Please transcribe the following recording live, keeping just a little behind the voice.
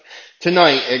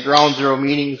Tonight at Ground Zero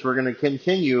Meetings, we're going to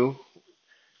continue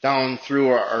down through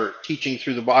our teaching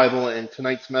through the Bible, and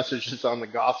tonight's message is on the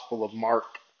Gospel of Mark.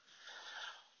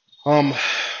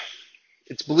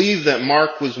 It's believed that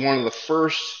Mark was one of the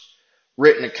first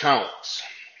written accounts,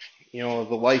 of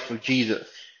the life of Jesus.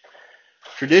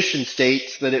 Tradition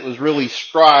states that it was really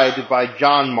scribed by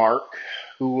John Mark,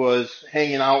 who was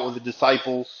hanging out with the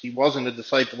disciples. He wasn't a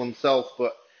disciple himself,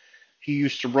 but he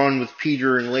used to run with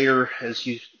Peter, and later, as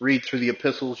you read through the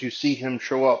epistles, you see him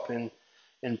show up in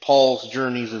Paul's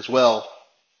journeys as well.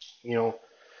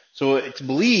 So it's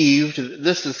believed that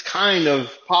this is kind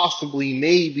of possibly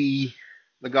maybe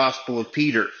the Gospel of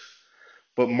Peter,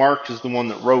 but Mark is the one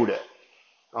that wrote it.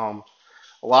 A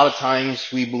lot of times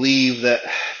we believe that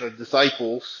the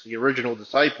disciples, the original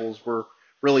disciples, were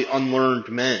really unlearned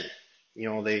men.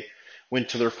 They went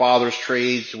to their father's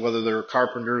trades, whether they're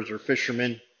carpenters or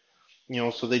fishermen.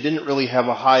 So they didn't really have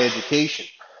a high education,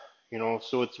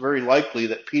 so it's very likely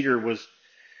that Peter was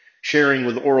sharing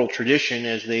with oral tradition,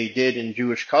 as they did in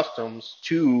Jewish customs,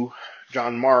 to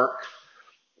John Mark,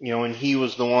 and he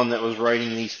was the one that was writing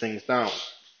these things down.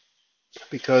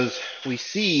 Because we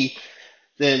see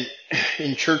that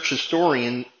in church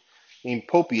historian named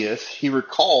Popius, he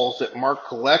recalls that Mark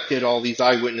collected all these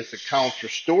eyewitness accounts or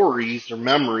stories or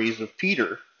memories of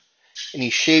Peter, and he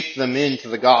shaped them into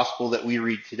the gospel that we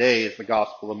read today as the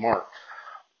Gospel of Mark.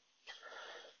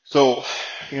 So,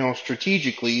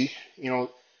 strategically,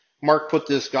 Mark put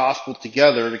this gospel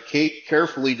together to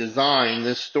carefully design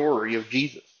this story of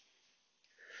Jesus.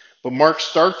 But Mark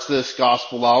starts this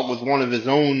gospel out with one of his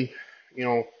own,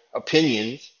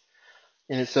 opinions.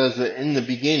 And it says that in the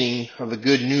beginning of the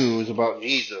good news about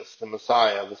Jesus, the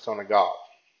Messiah, the Son of God.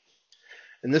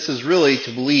 And this is really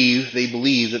they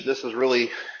believe that this is really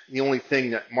the only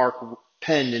thing that Mark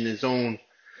penned in his own,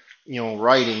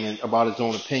 writing about his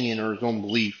own opinion or his own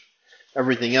belief.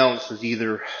 Everything else is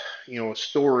either, a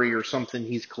story or something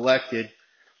he's collected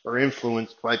or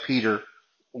influenced by Peter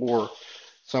or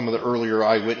some of the earlier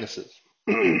eyewitnesses.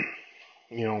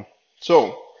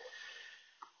 So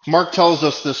Mark tells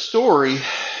us the story,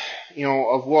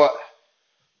 of what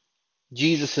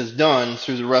Jesus has done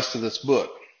through the rest of this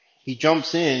book. He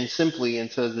jumps in simply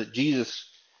and says that Jesus,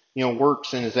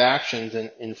 works in his actions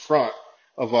and in front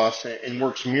of us and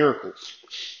works miracles.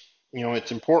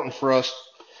 It's important for us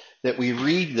that we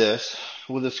read this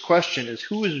with this question is,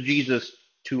 who is Jesus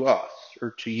to us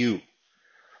or to you?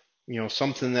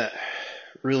 Something that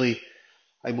really,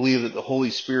 I believe that the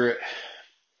Holy Spirit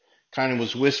kind of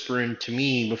was whispering to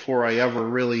me before I ever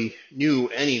really knew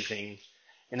anything.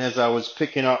 And as I was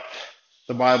picking up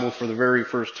the Bible for the very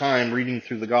first time, reading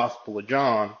through the Gospel of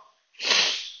John,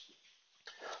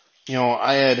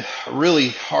 I had a really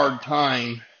hard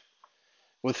time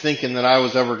with thinking that I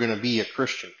was ever going to be a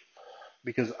Christian,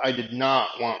 because I did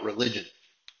not want religion.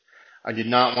 I did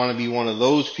not want to be one of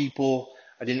those people.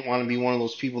 I didn't want to be one of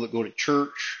those people that go to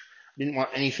church. I didn't want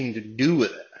anything to do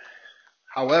with it.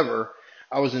 However,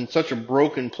 I was in such a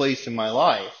broken place in my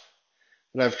life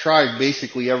that I've tried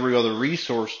basically every other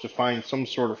resource to find some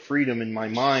sort of freedom in my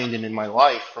mind and in my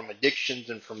life from addictions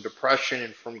and from depression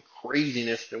and from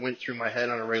craziness that went through my head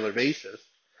on a regular basis,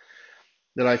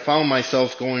 that I found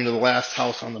myself going to the last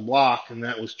house on the block, and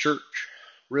that was church.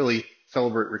 Really,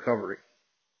 Celebrate Recovery.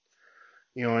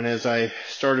 And as I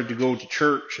started to go to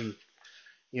church and,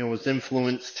 was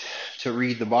influenced to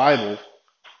read the Bible,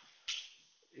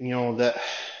 that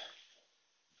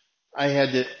I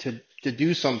had to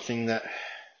do something that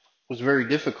was very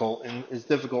difficult and is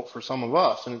difficult for some of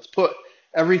us. And it's put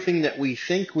everything that we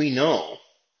think we know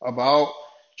about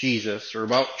Jesus or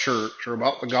about church or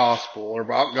about the gospel or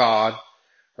about God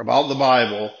or about the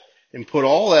Bible, and put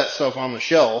all that stuff on the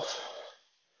shelf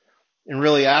and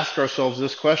really ask ourselves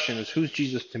this question is, who's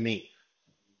Jesus to me?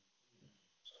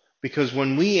 Because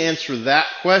when we answer that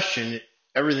question,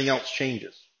 everything else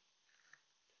changes.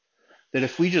 That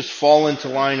if we just fall into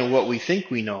line of what we think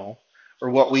we know or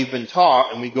what we've been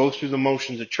taught and we go through the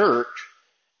motions of church,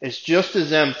 it's just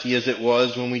as empty as it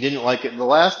was when we didn't like it the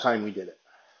last time we did it.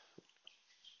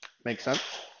 Make sense?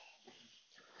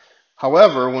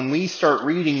 However, when we start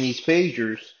reading these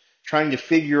pages, trying to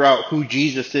figure out who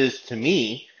Jesus is to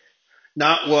me,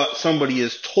 not what somebody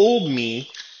has told me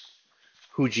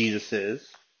who Jesus is,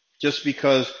 just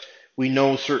because we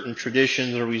know certain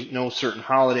traditions or we know certain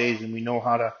holidays and we know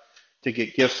how to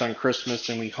get gifts on Christmas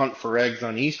and we hunt for eggs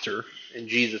on Easter in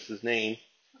Jesus' name,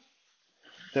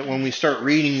 that when we start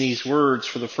reading these words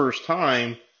for the first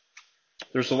time,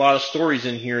 there's a lot of stories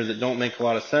in here that don't make a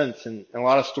lot of sense, and a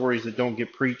lot of stories that don't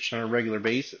get preached on a regular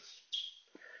basis.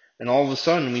 And all of a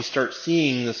sudden we start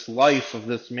seeing this life of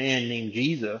this man named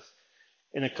Jesus,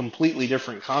 in a completely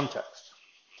different context.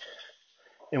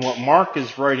 And what Mark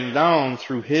is writing down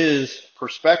through his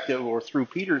perspective, or through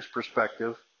Peter's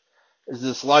perspective, is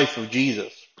this life of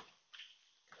Jesus.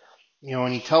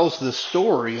 And he tells this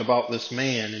story about this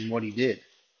man and what he did.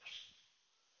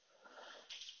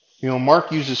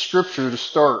 Mark uses scripture to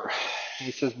start.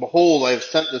 He says, "Behold, I have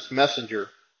sent this messenger,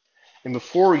 and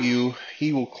before you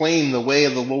he will claim the way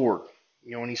of the Lord."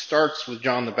 And he starts with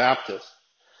John the Baptist.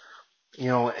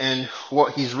 And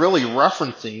what he's really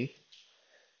referencing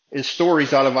is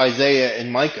stories out of Isaiah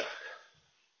and Micah.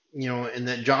 And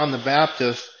that John the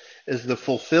Baptist is the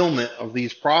fulfillment of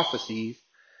these prophecies.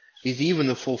 He's even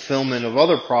the fulfillment of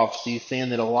other prophecies saying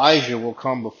that Elijah will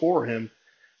come before him,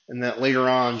 and that later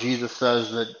on Jesus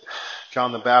says that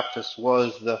John the Baptist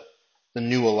was the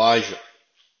new Elijah.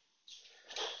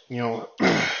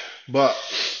 But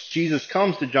Jesus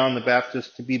comes to John the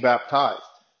Baptist to be baptized.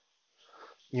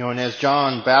 And as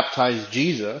John baptized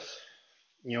Jesus,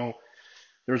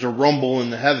 there's a rumble in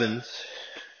the heavens,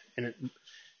 and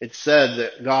it said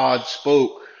that God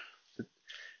spoke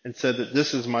and said that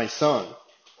this is my son,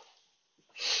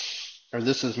 or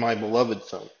this is my beloved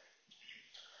son.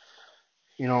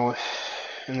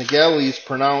 And the Galilees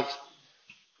pronounced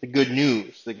the good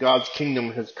news that God's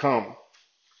kingdom has come.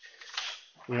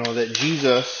 That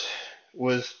Jesus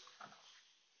was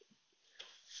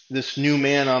this new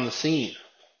man on the scene.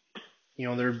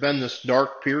 There had been this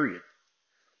dark period.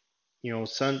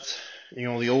 Since,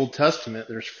 the Old Testament,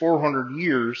 there's 400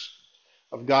 years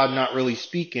of God not really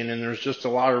speaking, and there's just a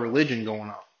lot of religion going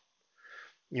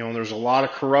on. There's a lot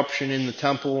of corruption in the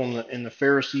temple and in the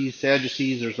Pharisees,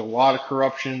 Sadducees. There's a lot of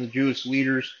corruption in the Jewish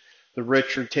leaders. The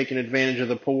rich are taking advantage of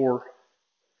the poor.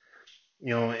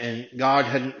 And God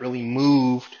hadn't really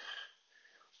moved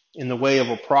in the way of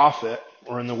a prophet,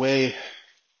 or in the way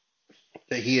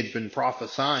that he had been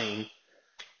prophesying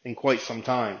in quite some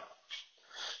time.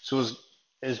 So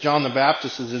as John the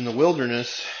Baptist is in the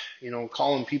wilderness,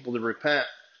 calling people to repent,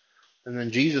 and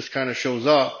then Jesus kind of shows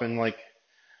up, and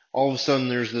all of a sudden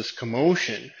there's this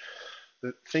commotion,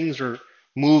 that things are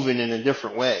moving in a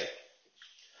different way.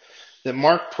 That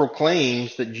Mark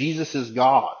proclaims that Jesus is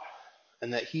God,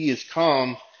 and that he has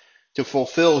come to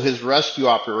fulfill his rescue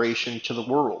operation to the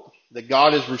world. That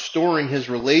God is restoring his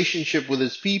relationship with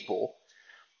his people,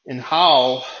 and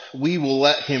how we will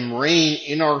let him reign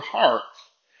in our hearts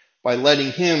by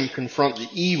letting him confront the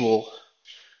evil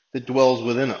that dwells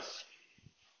within us.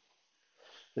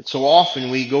 That so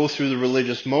often we go through the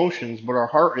religious motions, but our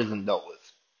heart isn't dealt with.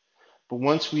 But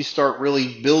once we start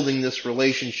really building this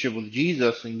relationship with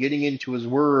Jesus and getting into his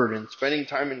word and spending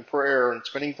time in prayer and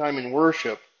spending time in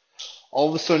worship, all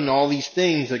of a sudden all these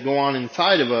things that go on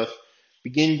inside of us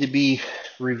begin to be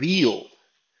revealed.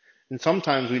 And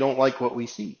sometimes we don't like what we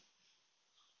see.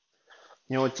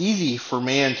 It's easy for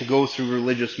man to go through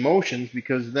religious motions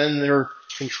because then they're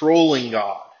controlling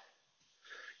God.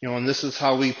 And this is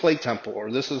how we play temple,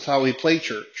 or this is how we play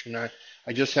church. And I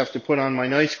just have to put on my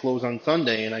nice clothes on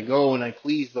Sunday, and I go and I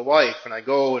please the wife, and I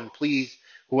go and please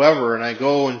whoever, and I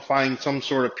go and find some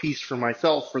sort of peace for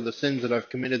myself for the sins that I've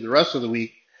committed the rest of the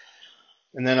week.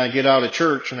 And then I get out of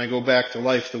church and I go back to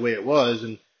life the way it was.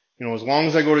 And, as long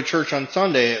as I go to church on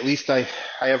Sunday, at least I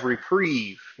have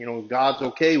reprieve. God's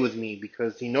okay with me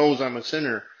because he knows I'm a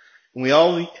sinner. And we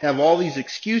all have all these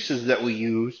excuses that we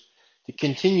use to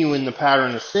continue in the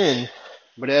pattern of sin.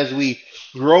 But as we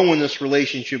grow in this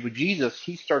relationship with Jesus,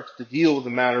 he starts to deal with the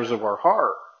matters of our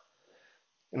heart.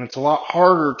 And it's a lot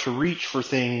harder to reach for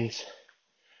things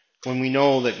when we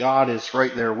know that God is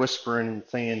right there whispering and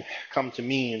saying, "Come to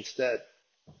me instead."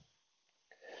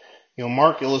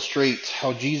 Mark illustrates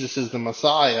how Jesus is the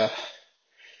Messiah,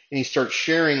 and he starts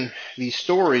sharing these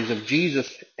stories of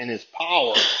Jesus and his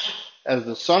power as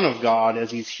the Son of God, as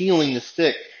he's healing the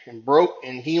sick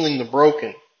and healing the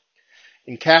broken,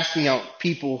 and casting out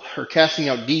people, or casting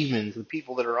out demons, the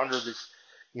people that are under this,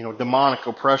 demonic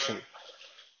oppression.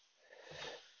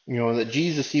 That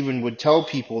Jesus even would tell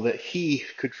people that he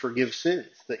could forgive sins,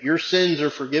 that your sins are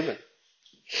forgiven.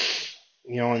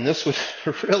 And this would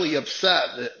really upset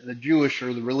the Jewish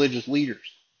or the religious leaders,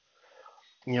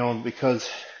 because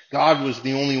God was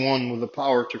the only one with the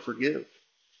power to forgive.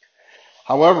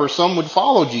 However, some would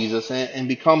follow Jesus and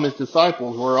become his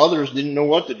disciples, where others didn't know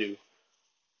what to do.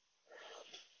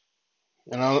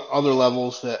 And on other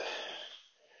levels, that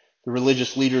the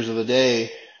religious leaders of the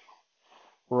day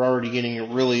were already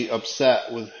getting really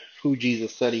upset with who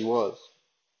Jesus said he was.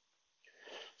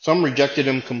 Some rejected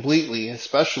him completely,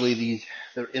 especially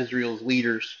Israel's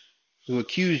leaders, who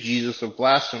accused Jesus of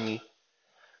blasphemy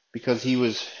because he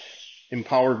was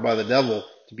empowered by the devil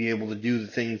to be able to do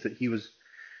the things that he was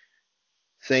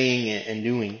saying and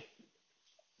doing.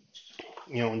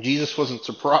 And Jesus wasn't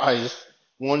surprised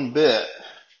one bit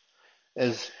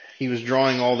as he was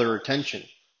drawing all their attention,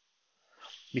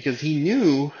 because he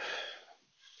knew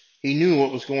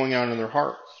what was going on in their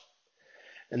hearts.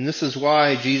 And this is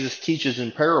why Jesus teaches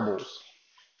in parables.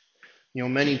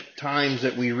 Many times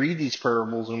that we read these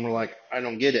parables and we're like, I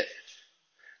don't get it.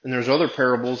 And there's other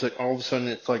parables that all of a sudden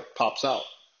it's like pops out.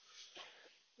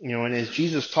 And as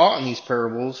Jesus taught in these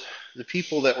parables, the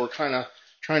people that were kind of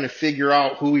trying to figure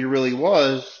out who he really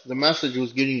was, the message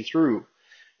was getting through.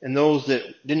 And those that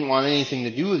didn't want anything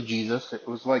to do with Jesus, it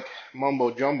was like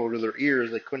mumbo jumbo to their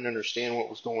ears. They couldn't understand what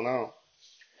was going on.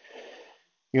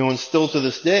 And still to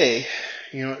this day,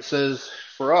 it says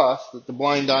for us that the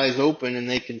blind eye is open and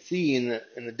they can see, and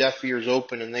the deaf ear is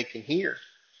open and they can hear.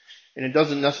 And it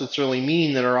doesn't necessarily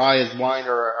mean that our eye is blind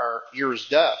or our ear is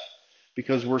deaf,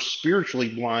 because we're spiritually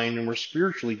blind and we're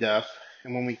spiritually deaf.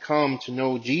 And when we come to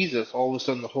know Jesus, all of a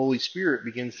sudden the Holy Spirit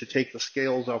begins to take the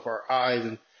scales off our eyes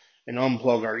and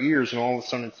unplug our ears, and all of a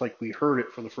sudden it's like we heard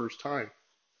it for the first time.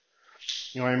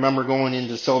 I remember going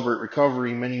into Celebrate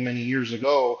Recovery many, many years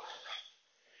ago,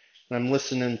 and I'm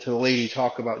listening to the lady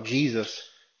talk about Jesus.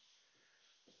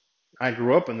 I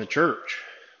grew up in the church.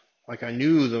 Like, I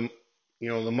knew the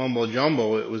mumbo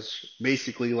jumbo. It was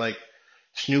basically like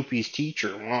Snoopy's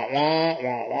teacher. Wah, wah,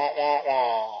 wah, wah, wah,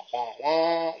 wah, wah,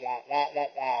 wah, wah, wah, wah,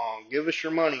 wah. Give us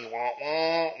your money. Wah,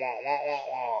 wah, wah, wah, wah,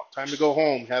 wah. Time to go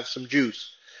home. Have some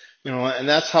juice. And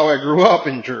that's how I grew up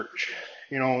in church.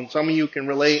 And some of you can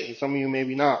relate and some of you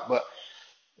maybe not. But,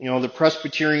 the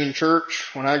Presbyterian church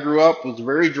when I grew up was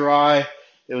very dry.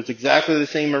 It was exactly the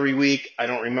same every week. I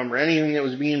don't remember anything that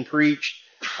was being preached.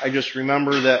 I just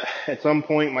remember that at some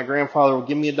point my grandfather would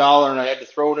give me $1 and I had to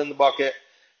throw it in the bucket.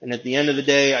 And at the end of the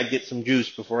day, I'd get some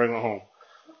juice before I went home.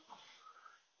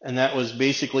 And that was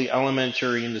basically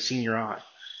elementary into senior high.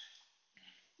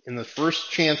 And the first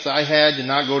chance I had to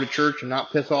not go to church and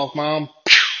not piss off Mom,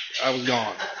 I was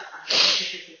gone.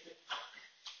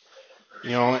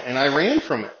 And I ran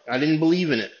from it. I didn't believe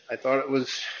in it. I thought it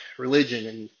was religion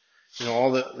and,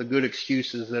 all the good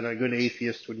excuses that a good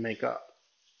atheist would make up.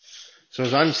 So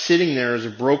as I'm sitting there as a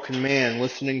broken man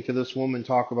listening to this woman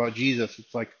talk about Jesus,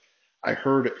 it's like I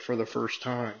heard it for the first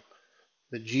time.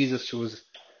 That Jesus was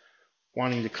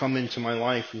wanting to come into my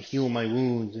life and heal my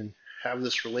wounds and have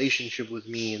this relationship with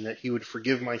me, and that he would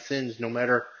forgive my sins no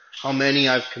matter how many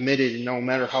I've committed and no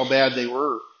matter how bad they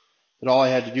were. That all I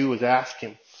had to do was ask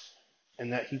him,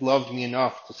 and that he loved me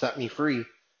enough to set me free.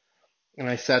 And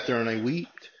I sat there and I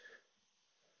wept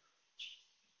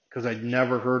because I'd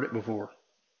never heard it before.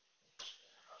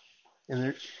 And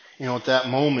there, at that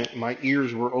moment, my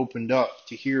ears were opened up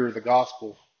to hear the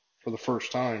gospel for the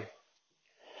first time.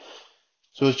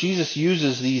 So as Jesus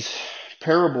uses these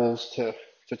parables to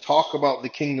talk about the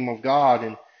kingdom of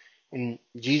God, and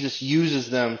Jesus uses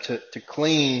them to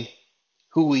claim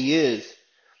who he is,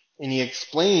 and he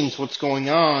explains what's going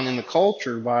on in the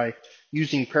culture by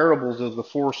using parables of the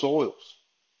 4 soils.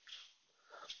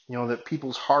 That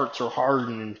people's hearts are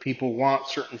hardened and people want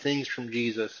certain things from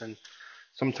Jesus, and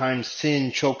sometimes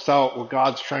sin chokes out what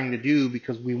God's trying to do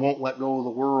because we won't let go of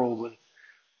the world, and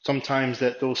sometimes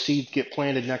that those seeds get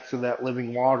planted next to that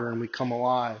living water and we come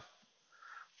alive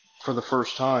for the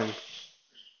first time.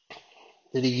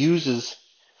 That he uses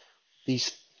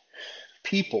these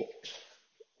people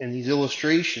and these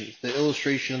illustrations, the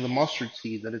illustration of the mustard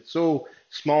seed, that it's so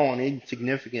small and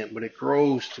insignificant, but it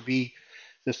grows to be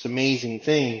this amazing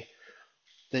thing.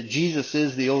 That Jesus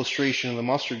is the illustration of the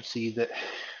mustard seed, that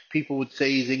people would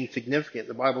say he's insignificant.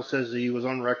 The Bible says that he was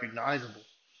unrecognizable.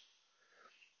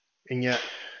 And yet,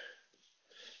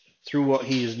 through what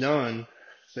he has done,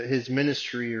 that his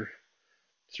ministry, or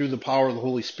through the power of the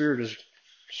Holy Spirit, has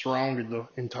surrounded the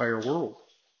entire world.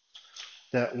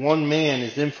 That one man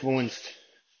has influenced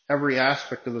every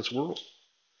aspect of this world.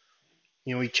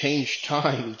 He changed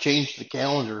time, he changed the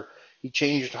calendar, he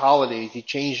changed holidays, he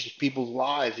changed people's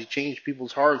lives, he changed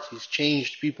people's hearts, he's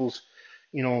changed people's,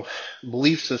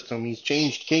 belief system, he's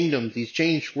changed kingdoms, he's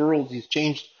changed worlds, he's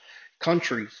changed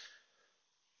countries.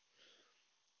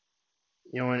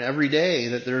 And every day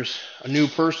that there's a new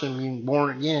person being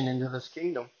born again into this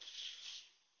kingdom,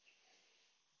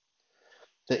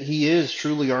 that he is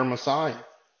truly our Messiah.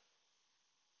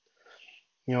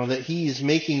 That he's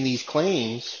making these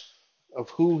claims of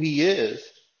who he is,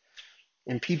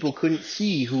 and people couldn't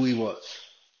see who he was.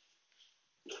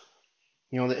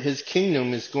 That his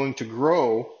kingdom is going to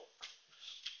grow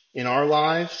in our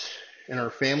lives, in our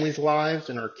families' lives,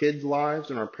 in our kids'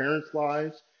 lives, in our parents'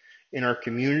 lives, in our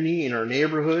community, in our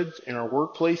neighborhoods, in our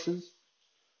workplaces.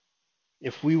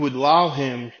 if we would allow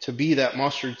him to be that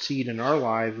mustard seed in our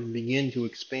lives and begin to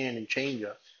expand and change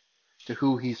us to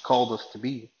who he's called us to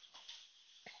be.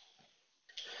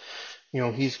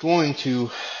 He's going to,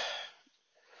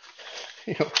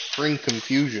 bring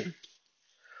confusion.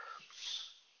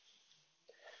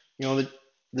 The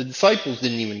disciples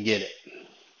didn't even get it.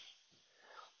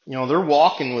 They're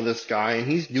walking with this guy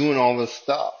and he's doing all this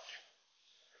stuff.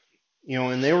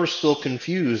 And they were still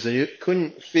confused. They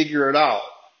couldn't figure it out.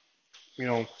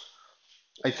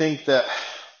 I think that,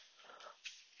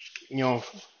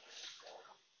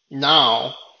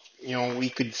 now, we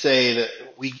could say that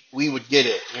we would get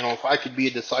it. If I could be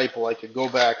a disciple, I could go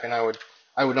back and I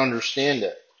would understand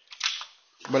it.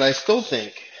 But I still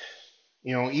think,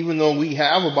 even though we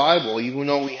have a Bible, even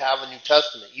though we have a New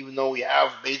Testament, even though we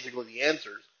have basically the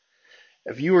answers,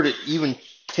 if you were to even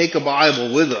take a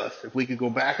Bible with us, if we could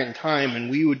go back in time and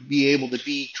we would be able to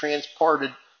be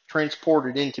transported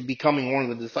into becoming one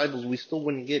of the disciples, we still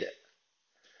wouldn't get it.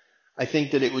 I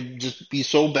think that it would just be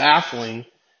so baffling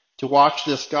to watch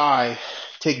this guy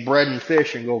take bread and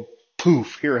fish and go,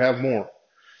 poof, here, have more.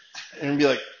 And be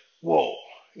like, whoa.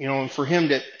 And for him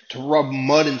to rub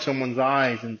mud in someone's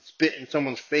eyes and spit in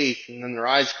someone's face and then their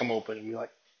eyes come open and be like,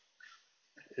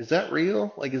 is that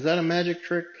real? Like, is that a magic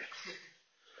trick?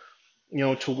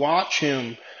 To watch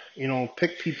him,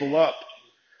 pick people up,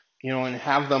 and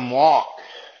have them walk,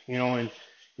 and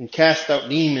cast out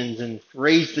demons and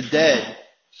raise the dead.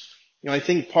 I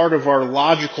think part of our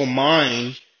logical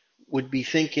mind would be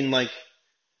thinking like,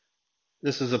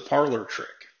 this is a parlor trick.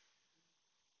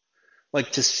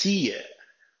 Like to see it.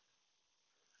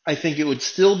 I think it would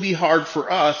still be hard for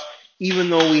us, even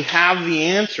though we have the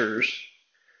answers,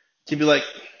 to be like,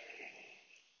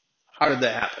 how did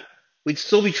that happen? We'd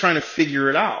still be trying to figure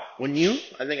it out, wouldn't you?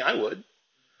 I think I would.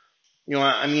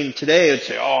 Today I'd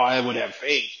say, oh, I would have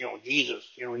faith. Jesus,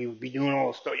 he would be doing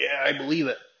all this stuff. Yeah, I believe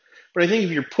it. But I think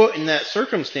if you're put in that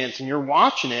circumstance and you're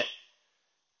watching it,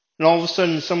 and all of a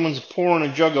sudden someone's pouring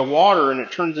a jug of water and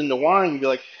it turns into wine, you'd be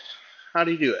like, how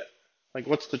do you do it? Like,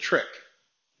 what's the trick?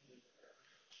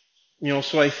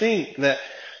 So I think that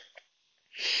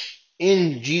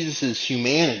in Jesus'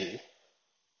 humanity,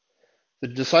 the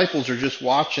disciples are just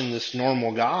watching this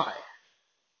normal guy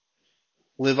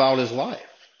live out his life.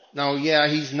 Now, yeah,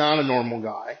 he's not a normal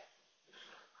guy.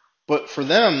 But for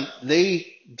them, they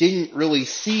didn't really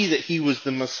see that he was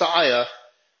the Messiah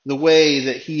the way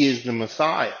that he is the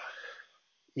Messiah.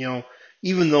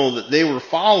 Even though that they were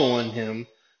following him,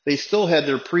 they still had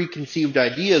their preconceived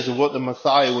ideas of what the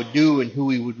Messiah would do and who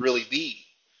he would really be.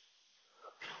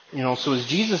 So as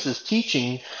Jesus is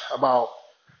teaching about,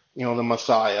 the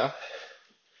Messiah,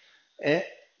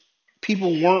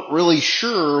 people weren't really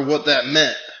sure what that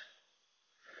meant.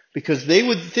 Because they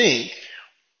would think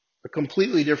a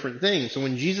completely different thing. So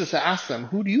when Jesus asked them,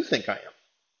 who do you think I am?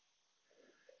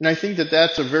 And I think that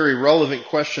that's a very relevant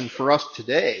question for us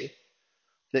today,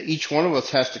 that each one of us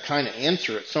has to kind of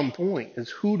answer at some point, is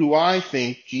who do I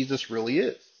think Jesus really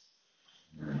is?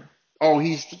 Oh,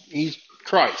 he's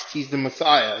Christ. He's the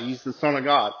Messiah. He's the Son of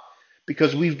God.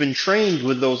 Because we've been trained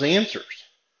with those answers.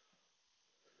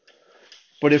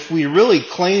 But if we really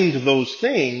claimed those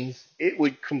things, it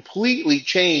would completely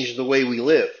change the way we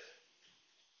live.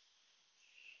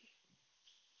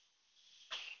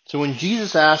 So when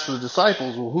Jesus asked the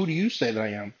disciples, well, who do you say that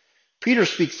I am? Peter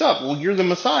speaks up, well, you're the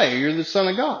Messiah. You're the Son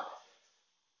of God.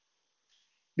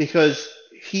 Because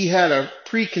he had a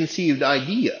preconceived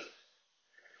idea.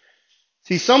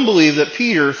 See, some believe that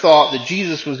Peter thought that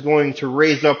Jesus was going to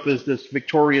raise up as this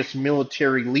victorious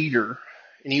military leader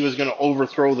and he was going to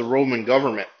overthrow the Roman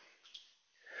government.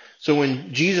 So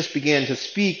when Jesus began to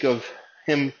speak of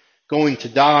him going to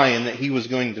die and that he was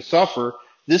going to suffer,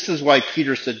 this is why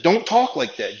Peter said, don't talk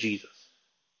like that, Jesus.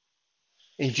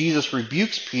 And Jesus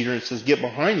rebukes Peter and says, get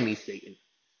behind me, Satan.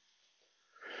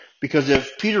 Because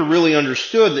if Peter really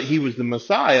understood that he was the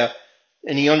Messiah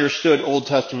and he understood Old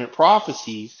Testament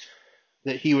prophecies,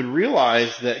 that he would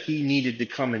realize that he needed to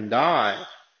come and die.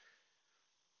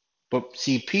 But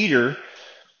see, Peter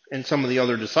and some of the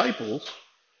other disciples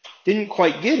didn't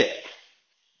quite get it.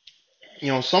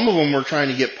 Some of them were trying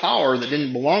to get power that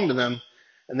didn't belong to them,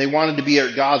 and they wanted to be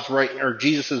at God's right, or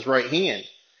Jesus' right hand.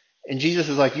 And Jesus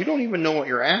is like, you don't even know what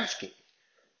you're asking.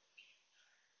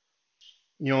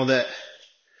 That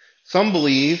some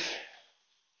believe,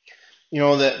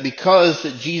 that because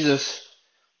that Jesus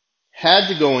had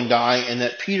to go and die, and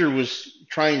that Peter was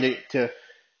trying to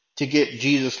get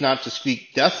Jesus not to speak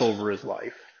death over his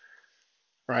life,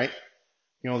 right?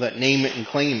 That name it and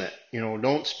claim it.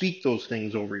 Don't speak those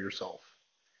things over yourself.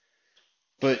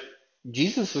 But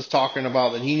Jesus is talking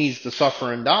about that he needs to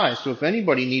suffer and die. So if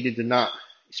anybody needed to not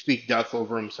speak death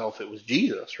over himself, it was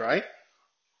Jesus, right?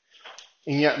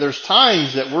 And yet there's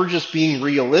times that we're just being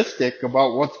realistic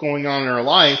about what's going on in our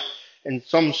life, and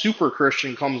some super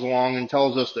Christian comes along and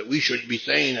tells us that we shouldn't be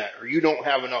saying that, or you don't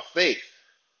have enough faith.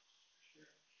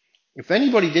 If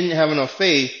anybody didn't have enough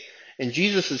faith, and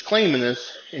Jesus is claiming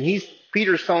this, and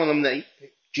Peter's telling them that,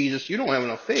 Jesus, you don't have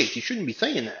enough faith. You shouldn't be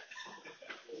saying that.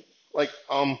 Like,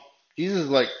 Jesus is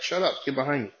like, shut up, get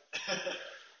behind me.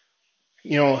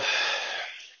 You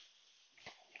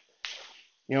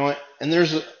know, and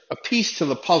there's a piece to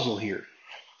the puzzle here.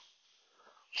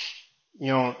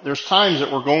 There's times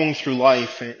that we're going through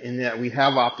life and that we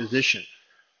have opposition,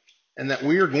 and that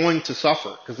we are going to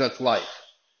suffer, because that's life.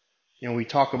 We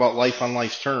talk about life on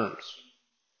life's terms.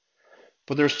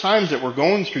 But there's times that we're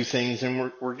going through things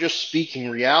and we're just speaking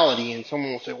reality, and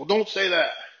someone will say, well, don't say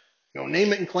that.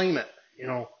 Name it and claim it.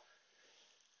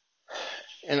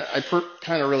 And I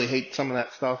kind of really hate some of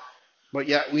that stuff. But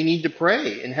yet we need to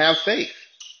pray and have faith.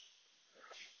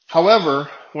 However,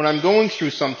 when I'm going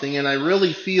through something and I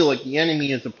really feel like the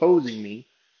enemy is opposing me,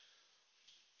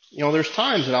 there's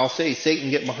times that I'll say,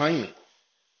 Satan, get behind me.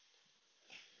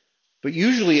 But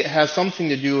usually it has something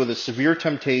to do with a severe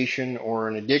temptation or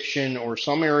an addiction or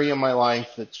some area of my life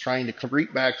that's trying to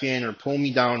creep back in or pull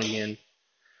me down again.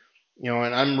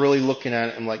 And I'm really looking at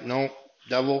it and I'm like, no,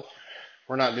 devil,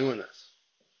 we're not doing this.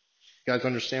 You guys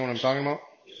understand what I'm talking about?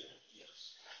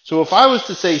 So if I was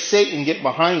to say, Satan, get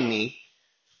behind me,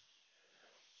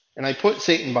 and I put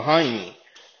Satan behind me,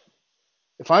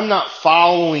 if I'm not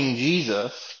following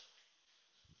Jesus,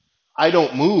 I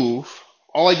don't move.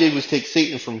 All I did was take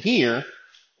Satan from here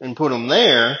and put him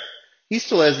there. He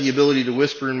still has the ability to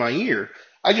whisper in my ear.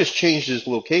 I just changed his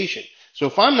location. So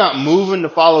if I'm not moving to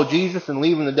follow Jesus and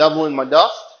leaving the devil in my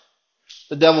dust,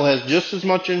 the devil has just as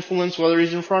much influence whether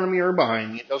he's in front of me or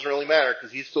behind me. It doesn't really matter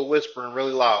because he's still whispering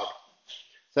really loud.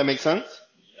 Does that make sense?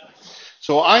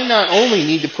 So I not only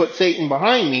need to put Satan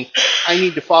behind me, I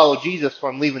need to follow Jesus so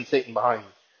I'm leaving Satan behind me.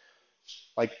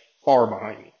 Like far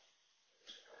behind me.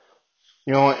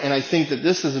 And I think that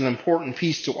this is an important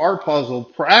piece to our puzzle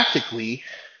practically,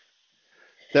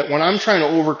 that when I'm trying to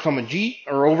overcome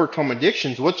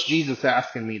addictions, what's Jesus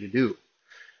asking me to do?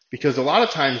 Because a lot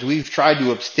of times we've tried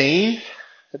to abstain.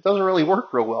 It doesn't really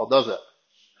work real well, does it?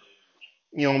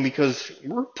 Because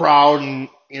we're proud and,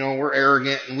 we're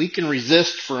arrogant and we can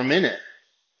resist for a minute.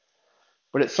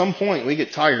 But at some point we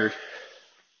get tired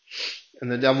and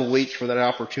the devil waits for that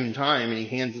opportune time and he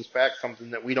hands us back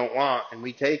something that we don't want and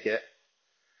we take it.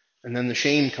 And then the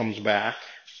shame comes back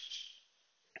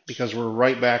because we're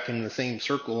right back in the same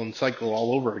circle and cycle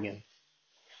all over again.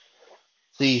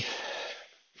 See,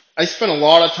 I spent a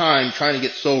lot of time trying to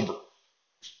get sober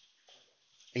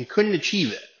and couldn't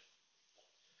achieve it.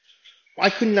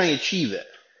 Why couldn't I achieve it?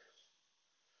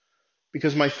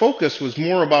 Because my focus was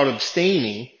more about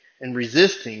abstaining and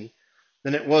resisting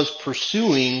than it was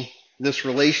pursuing this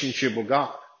relationship with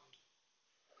God.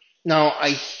 Now,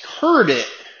 I heard it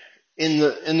in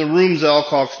the rooms of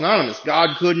Alcoholics Anonymous.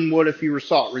 God could and would, if he were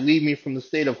sought, relieve me from the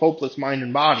state of hopeless mind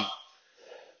and body.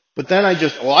 But then I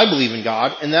believe in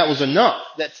God, and that was enough.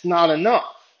 That's not enough.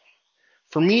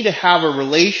 For me to have a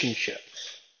relationship,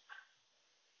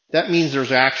 that means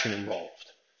there's action involved.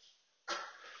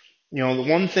 The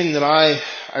one thing that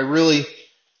I really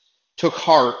took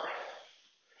heart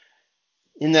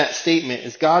in that statement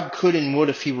is God could and would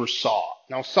if he were sought.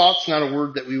 Now, sought's not a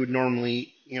word that we would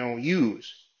normally,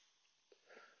 use.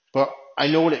 But I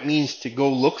know what it means to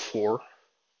go look for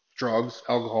drugs,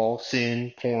 alcohol,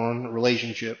 sin, porn,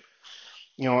 relationship.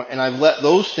 And I've let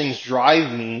those things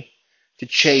drive me to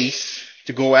chase,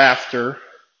 to go after,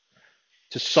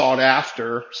 to sought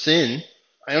after sin.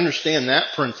 I understand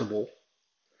that principle.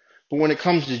 But when it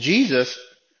comes to Jesus,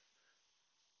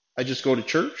 I just go to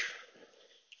church.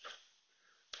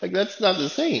 Like, that's not the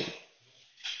same.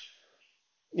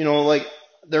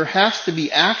 There has to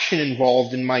be action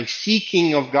involved in my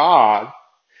seeking of God.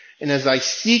 And as I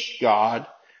seek God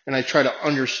and I try to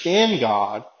understand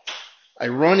God, I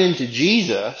run into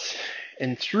Jesus.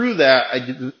 And through that,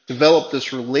 I develop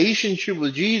this relationship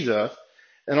with Jesus.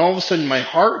 And all of a sudden, my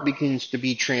heart begins to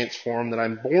be transformed, that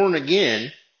I'm born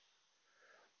again.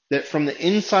 That from the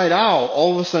inside out,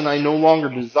 all of a sudden, I no longer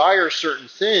desire certain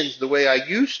sins the way I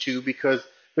used to, because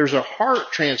there's a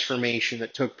heart transformation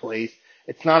that took place.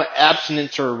 It's not an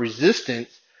abstinence or a resistance.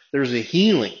 There's a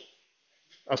healing,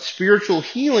 a spiritual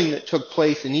healing that took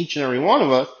place in each and every one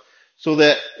of us, so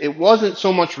that it wasn't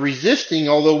so much resisting,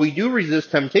 although we do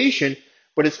resist temptation,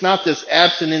 but it's not this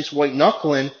abstinence white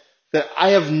knuckling that I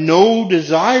have no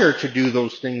desire to do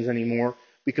those things anymore,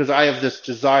 because I have this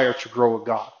desire to grow with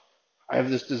God. I have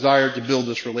this desire to build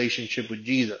this relationship with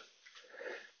Jesus.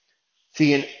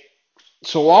 See, and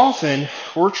so often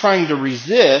we're trying to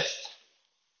resist,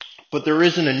 but there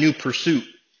isn't a new pursuit.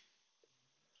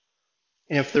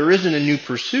 And if there isn't a new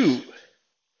pursuit,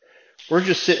 we're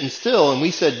just sitting still, and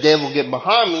we said, devil, get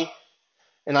behind me,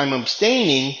 and I'm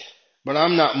abstaining, but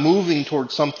I'm not moving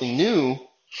towards something new.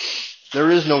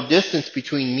 There is no distance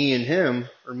between me and him,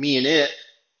 or me and it,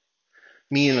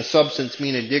 me and a substance, me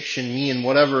and addiction, me and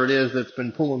whatever it is that's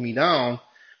been pulling me down,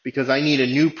 because I need a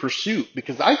new pursuit.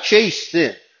 Because I chased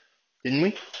sin, didn't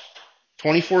we?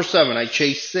 24/7, I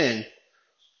chased sin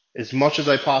as much as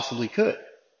I possibly could.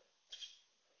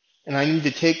 And I need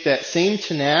to take that same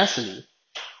tenacity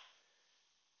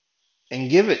and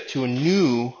give it to a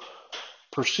new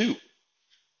pursuit.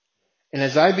 And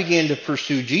as I began to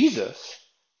pursue Jesus,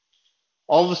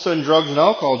 all of a sudden drugs and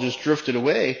alcohol just drifted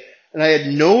away, and I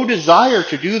had no desire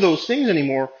to do those things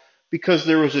anymore, because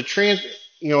there was a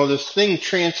this thing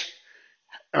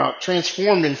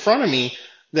transformed in front of me,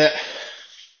 that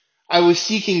I was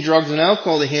seeking drugs and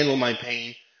alcohol to handle my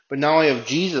pain, but now I have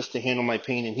Jesus to handle my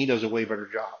pain, and he does a way better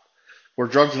job. Where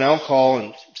drugs and alcohol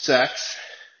and sex,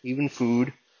 even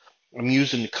food, I'm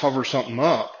using to cover something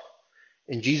up,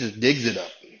 and Jesus digs it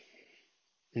up,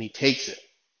 and he takes it,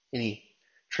 and he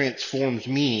transforms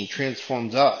me, he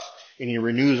transforms us, and he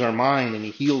renews our mind, and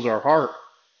he heals our heart.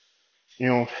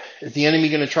 Is the enemy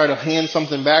going to try to hand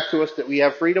something back to us that we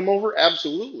have freedom over?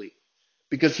 Absolutely.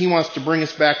 Because he wants to bring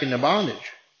us back into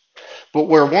bondage. But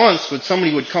where once when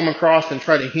somebody would come across and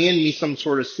try to hand me some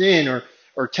sort of sin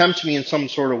or tempt me in some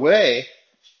sort of way,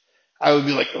 I would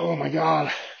be like, oh my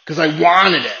God, because I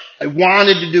wanted it. I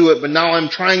wanted to do it, but now I'm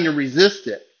trying to resist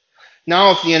it.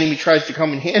 Now if the enemy tries to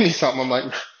come and hand me something, I'm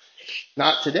like,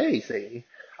 not today, Satan.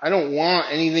 I don't want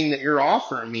anything that you're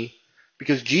offering me,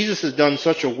 because Jesus has done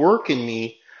such a work in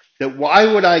me that why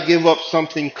would I give up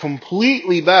something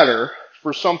completely better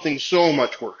for something so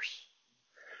much worse?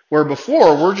 Where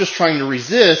before, we're just trying to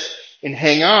resist and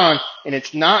hang on, and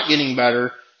it's not getting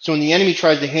better. So when the enemy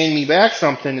tries to hand me back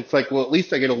something, it's like, well, at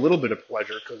least I get a little bit of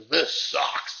pleasure, because this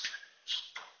sucks.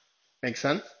 Make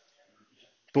sense?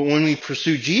 But when we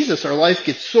pursue Jesus, our life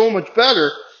gets so much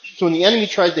better. So when the enemy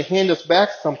tries to hand us back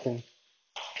something,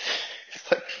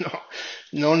 it's like, no.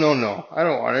 I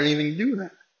don't want anything to do with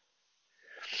that.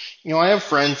 I have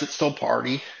friends that still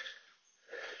party.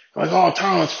 I'm like, oh,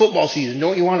 Tom, it's football season.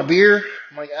 Don't you want a beer?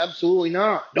 I'm like, absolutely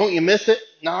not. Don't you miss it?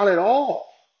 Not at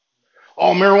all.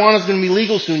 Oh, marijuana's going to be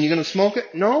legal soon. You going to smoke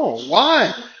it? No.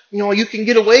 Why? You can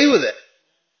get away with it.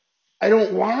 I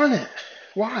don't want it.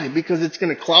 Why? Because it's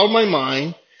going to cloud my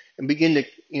mind and begin to,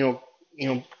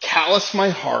 callous my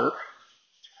heart.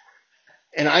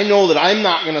 And I know that I'm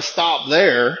not going to stop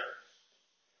there.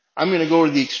 I'm going to go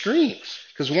to the extremes.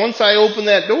 Because once I open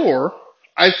that door,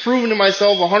 I've proven to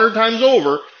myself 100 times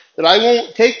over that I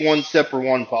won't take one sip or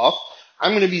one puff.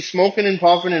 I'm going to be smoking and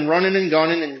puffing and running and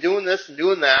gunning and doing this and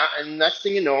doing that. And next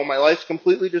thing you know, my life's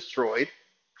completely destroyed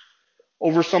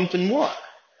over something what?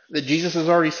 That Jesus has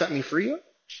already set me free of?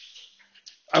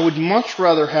 I would much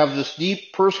rather have this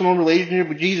deep personal relationship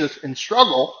with Jesus and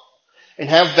struggle and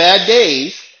have bad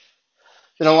days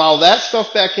than allow that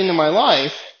stuff back into my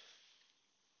life.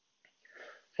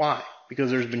 Why?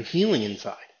 Because there's been healing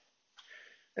inside.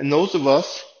 And those of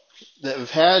us that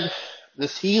have had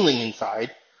this healing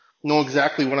inside know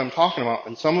exactly what I'm talking about.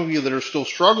 And some of you that are still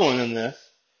struggling in this,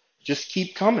 just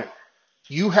keep coming.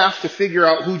 You have to figure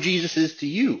out who Jesus is to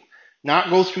you, not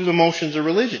go through the motions of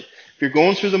religion. If you're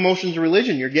going through the motions of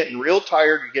religion, you're getting real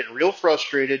tired, you're getting real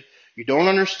frustrated, you don't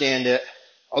understand it.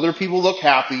 Other people look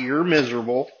happy, you're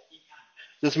miserable.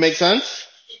 Does this make sense?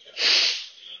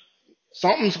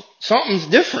 Something's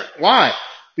different. Why?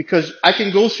 Because I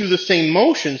can go through the same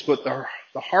motions, but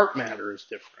the heart matter is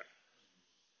different.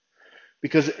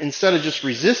 Because instead of just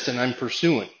resisting, I'm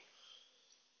pursuing.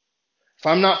 If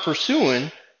I'm not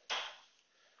pursuing,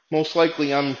 most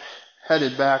likely I'm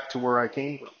headed back to where I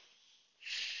came from.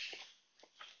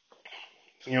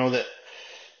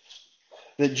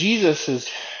 That Jesus is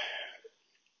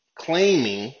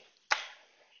claiming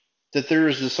that there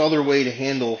is this other way to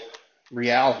handle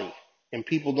reality, and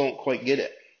people don't quite get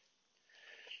it.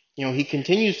 He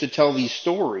continues to tell these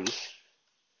stories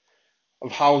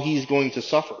of how he's going to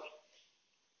suffer.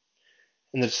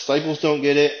 And the disciples don't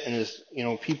get it, and his,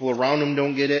 people around him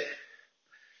don't get it.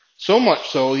 So much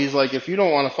so, he's like, if you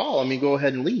don't want to follow me, go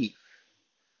ahead and leave.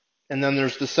 And then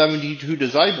there's the 72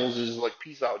 disciples is like,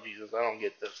 peace out, Jesus. I don't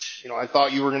get this. I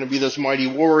thought you were going to be this mighty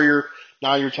warrior.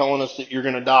 Now you're telling us that you're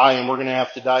going to die and we're going to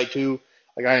have to die too.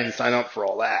 Like, I didn't sign up for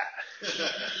all that.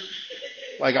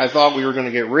 Like I thought we were going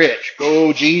to get rich.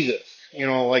 Go Jesus.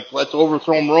 Like let's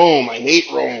overthrow Rome. I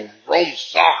hate Rome. Rome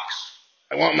sucks.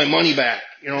 I want my money back.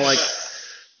 You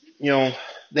know,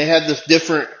 they had this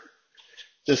different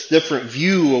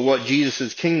view of what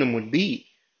Jesus' kingdom would be.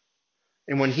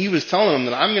 And when he was telling them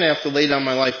that I'm going to have to lay down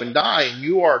my life and die, and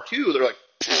you are too, they're like,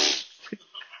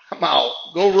 I'm out.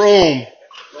 Go Rome.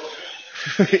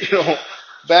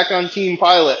 Back on Team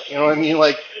Pilot. You know what I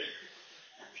mean?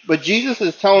 But Jesus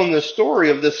is telling the story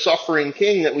of this suffering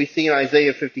king that we see in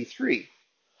Isaiah 53,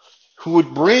 who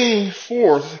would bring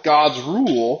forth God's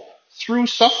rule through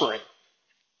suffering.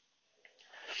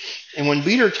 And when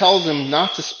Peter tells him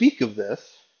not to speak of this,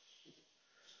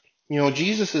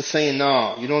 Jesus is saying,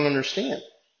 no, you don't understand.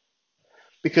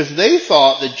 Because they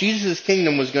thought that Jesus'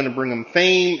 kingdom was going to bring them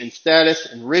fame and status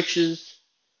and riches.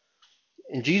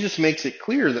 And Jesus makes it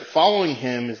clear that following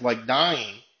him is like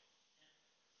dying,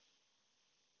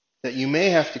 that you may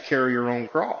have to carry your own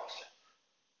cross.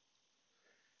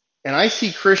 And I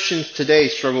see Christians today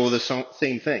struggle with the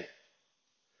same thing.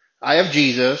 I have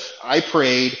Jesus. I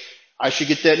prayed. I should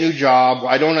get that new job.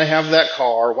 Why don't I have that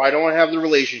car? Why don't I have the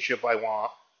relationship I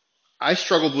want? I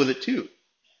struggled with it too.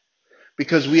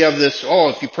 Because we have this,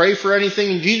 if you pray for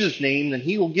anything in Jesus' name, then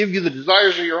he will give you the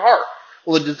desires of your heart.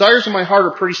 Well, the desires of my heart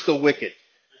are pretty still wicked.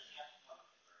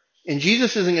 And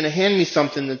Jesus isn't going to hand me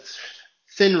something that's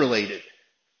sin related.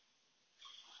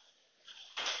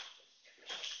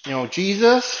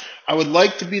 Jesus, I would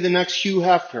like to be the next Hugh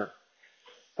Hefner.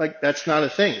 That's not a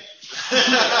thing.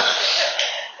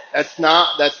 That's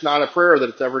not a prayer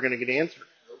that's ever going to get answered.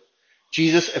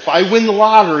 Jesus, if I win the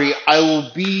lottery, I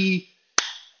will be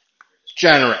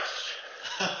generous.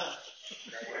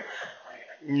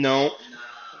 No.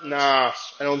 Nah,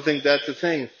 I don't think that's a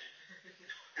thing.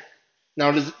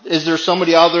 Now, is there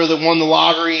somebody out there that won the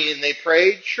lottery and they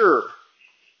prayed? Sure.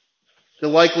 The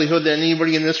likelihood that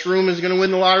anybody in this room is going to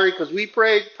win the lottery because we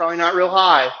prayed, probably not real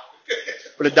high.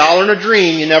 But $1 in a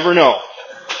dream, you never know.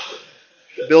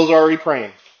 Bill's already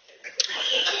praying.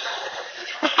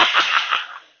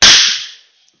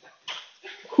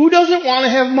 Who doesn't want to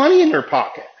have money in their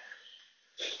pocket?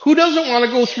 Who doesn't want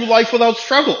to go through life without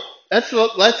struggle? That's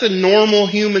a normal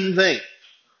human thing.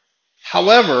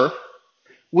 However,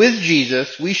 with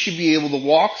Jesus, we should be able to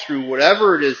walk through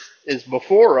whatever it is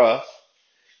before us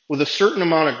with a certain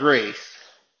amount of grace,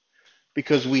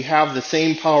 because we have the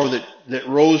same power that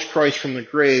rose Christ from the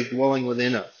grave dwelling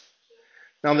within us.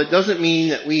 Now, that doesn't mean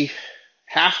that we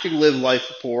have to live life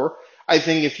poor. I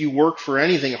think if you work for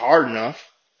anything hard enough,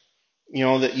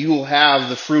 that you will have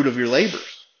the fruit of your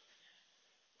labors.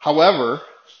 However,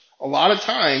 a lot of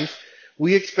times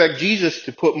we expect Jesus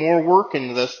to put more work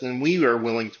into this than we are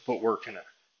willing to put work in it.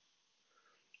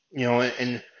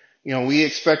 And we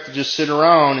expect to just sit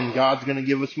around and God's going to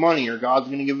give us money or God's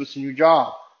going to give us a new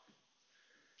job.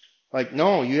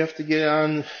 No, you have to get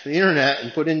on the internet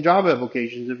and put in job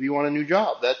applications if you want a new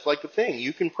job. That's like a thing.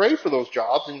 You can pray for those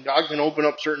jobs and God can open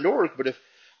up certain doors, but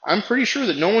I'm pretty sure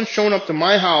that no one's shown up to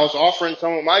my house offering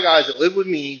some of my guys that live with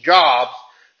me jobs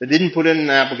that didn't put in an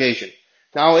application.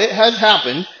 Now, it has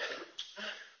happened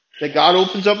that God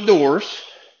opens up doors.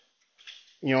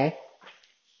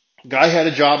 Guy had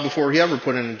a job before he ever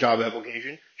put in a job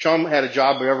application. Sean had a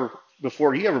job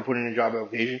before he ever put in a job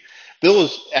application. Bill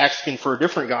was asking for a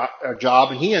different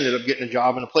job, and he ended up getting a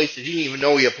job in a place that he didn't even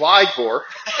know he applied for.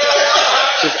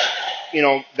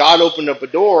 God opened up a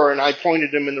door, and I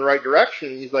pointed him in the right direction.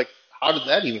 And he's like, how did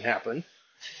that even happen?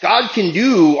 God can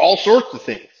do all sorts of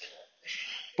things.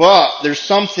 But there's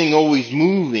something always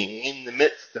moving in the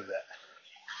midst of it.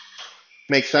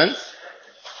 Make sense?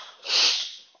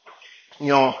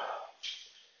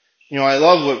 I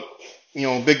love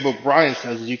what, Big Book Brian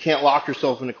says is you can't lock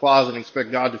yourself in a closet and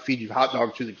expect God to feed you hot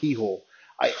dogs through the keyhole.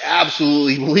 I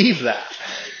absolutely believe that.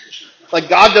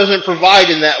 God doesn't provide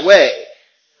in that way.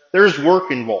 There's work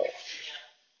involved.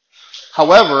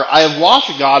 However, I have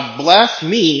watched God bless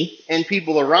me and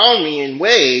people around me in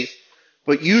ways,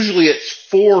 but usually it's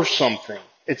for something.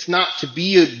 It's not to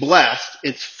be blessed.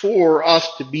 It's for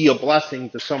us to be a blessing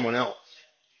to someone else.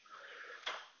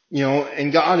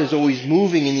 And God is always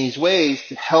moving in these ways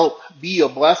to help be a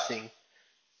blessing.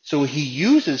 So he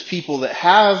uses people that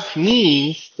have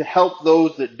means to help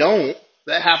those that don't.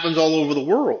 That happens all over the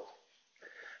world.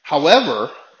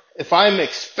 However, if I'm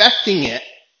expecting it,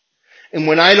 and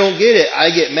when I don't get it,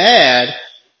 I get mad,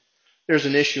 there's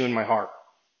an issue in my heart.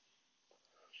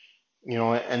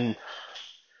 And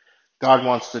God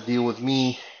wants to deal with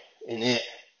me in it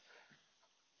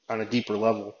on a deeper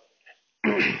level.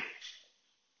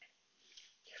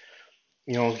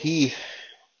 He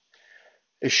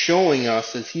is showing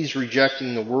us as he's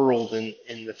rejecting the world and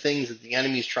the things that the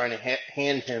enemy's trying to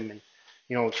hand him, and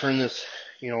turn this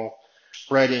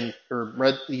bread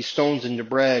these stones into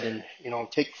bread, and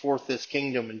take forth this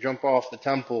kingdom and jump off the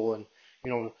temple, and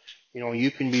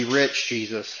you can be rich,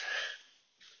 Jesus.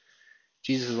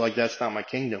 Jesus is like, that's not my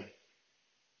kingdom.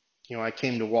 I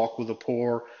came to walk with the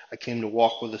poor. I came to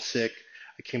walk with the sick.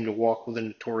 I came to walk with a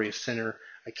notorious sinner.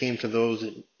 I came to those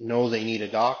that know they need a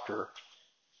doctor.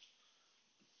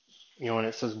 And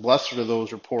it says, blessed are those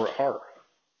who are poor at heart.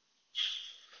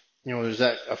 Is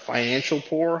that a financial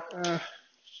poor? I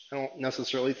don't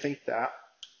necessarily think that.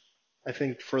 I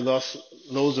think for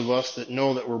those of us that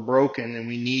know that we're broken and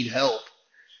we need help,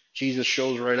 Jesus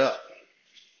shows right up.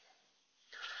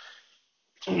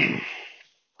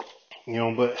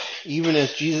 But even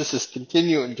as Jesus is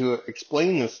continuing to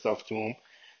explain this stuff to them,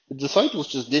 the disciples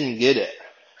just didn't get it.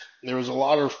 There was a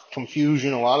lot of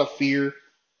confusion, a lot of fear.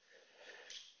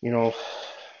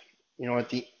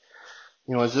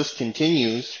 As this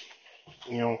continues,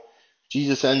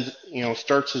 Jesus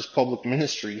starts his public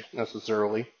ministry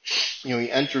necessarily.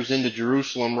 He enters into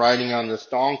Jerusalem riding on this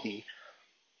donkey.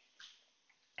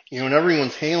 And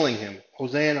everyone's hailing him.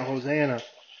 Hosanna, Hosanna.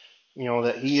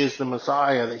 That he is the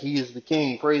Messiah, that he is the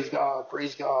King. Praise God,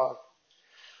 praise God.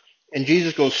 And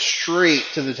Jesus goes straight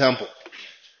to the temple.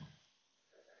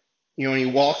 And he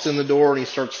walks in the door and he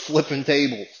starts flipping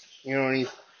tables. And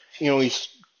he's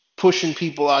pushing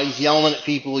people out. He's yelling at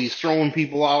people. He's throwing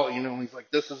people out. He's like,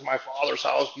 this is my Father's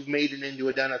house. You've made it into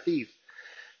a den of thieves.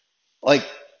 Like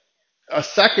a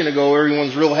second ago,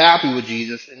 everyone's real happy with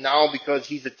Jesus. And now because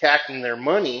he's attacking their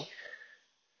money,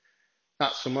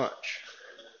 not so much.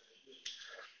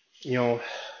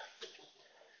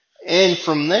 And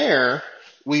from there,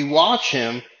 we watch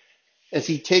him as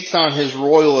he takes on his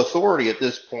royal authority at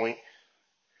this point.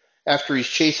 After he's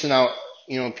chasing out,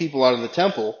 people out of the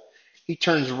temple, he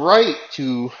turns right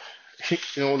to,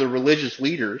 the religious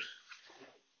leaders,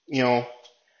 and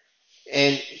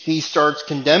he starts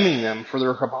condemning them for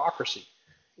their hypocrisy.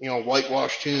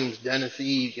 Whitewashed tombs, den of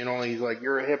thieves, he's like,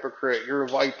 you're a hypocrite, you're a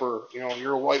viper,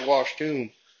 you're a whitewashed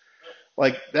tomb.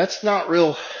 Like, that's not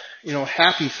real,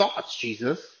 happy thoughts,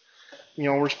 Jesus.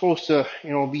 We're supposed to,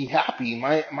 be happy.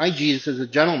 My Jesus is a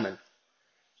gentleman.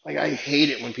 Like, I hate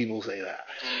it when people say that.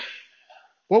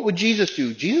 What would Jesus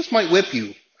do? Jesus might whip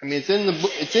you. I mean,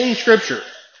 it's in Scripture.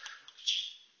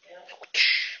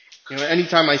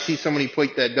 Anytime I see somebody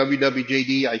put that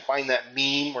WWJD, I find that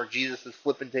meme where Jesus is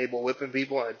flipping table, whipping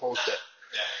people, and I post it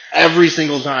every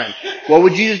single time. What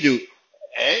would Jesus do?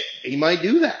 He might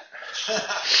do that.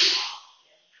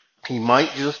 He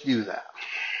might just do that.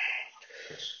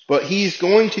 But he's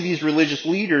going to these religious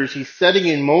leaders. He's setting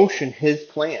in motion his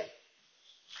plan.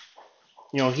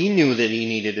 He knew that he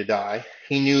needed to die.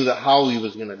 He knew that how he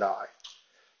was going to die.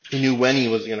 He knew when he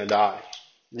was going to die.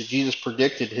 That Jesus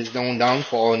predicted his own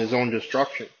downfall and his own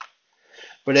destruction.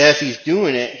 But as he's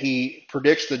doing it, he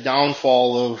predicts the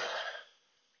downfall of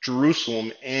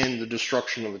Jerusalem and the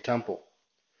destruction of the temple.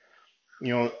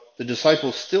 The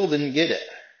disciples still didn't get it.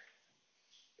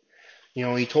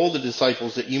 He told the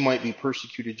disciples that you might be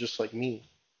persecuted just like me.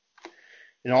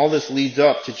 And all this leads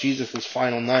up to Jesus'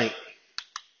 final night.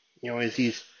 As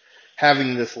he's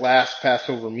having this last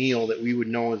Passover meal that we would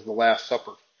know as the Last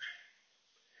Supper.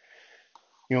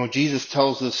 Jesus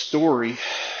tells this story,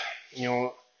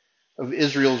 of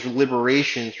Israel's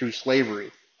liberation through slavery.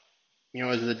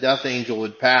 As the death angel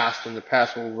had passed and the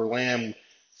Passover lamb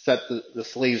set the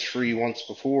slaves free once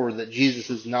before, that Jesus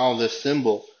is now this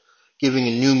symbol, giving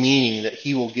a new meaning that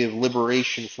he will give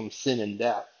liberation from sin and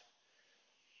death.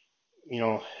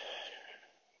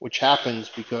 Which happens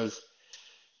because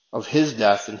of his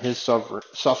death and his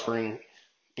suffering,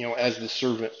 as the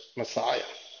servant Messiah.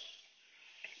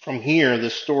 From here,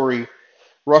 the story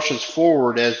rushes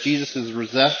forward as Jesus is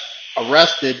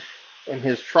arrested and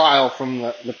his trial from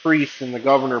the priests and the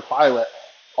governor Pilate,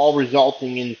 all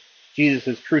resulting in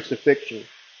Jesus' crucifixion.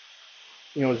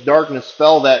 As darkness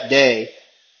fell that day,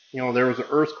 there was an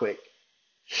earthquake.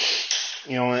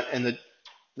 And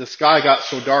the sky got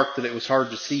so dark that it was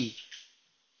hard to see.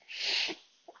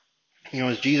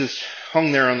 As Jesus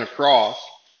hung there on the cross,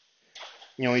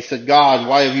 he said, God,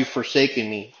 why have you forsaken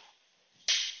me?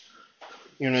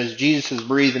 As Jesus is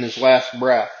breathing his last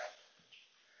breath,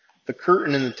 the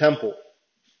curtain in the temple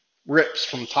rips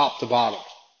from top to bottom.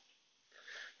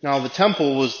 Now, the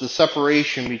temple was the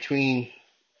separation between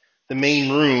the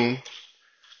main room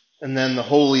and then the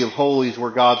Holy of Holies where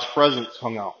God's presence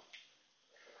hung out.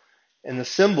 And the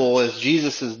symbol, as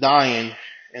Jesus is dying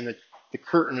and the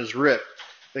curtain is ripped,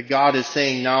 that God is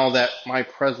saying now that my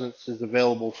presence is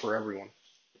available for everyone.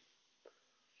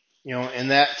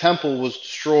 And that temple was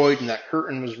destroyed and that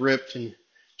curtain was ripped and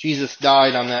Jesus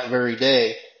died on that very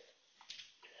day.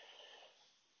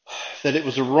 That it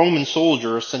was a Roman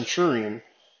soldier, a centurion.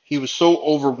 He was so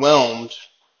overwhelmed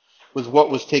with what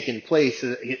was taking place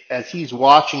as he's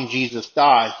watching Jesus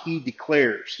die, he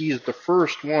declares, he is the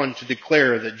first one to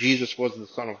declare that Jesus was the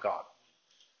Son of God.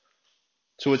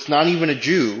 So it's not even a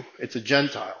Jew, it's a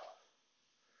Gentile.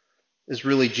 Is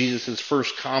really Jesus'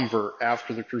 first convert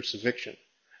after the crucifixion,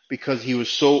 because he was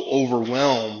so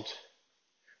overwhelmed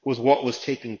with what was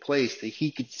taking place that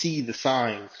he could see the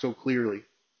signs so clearly.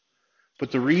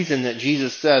 But the reason that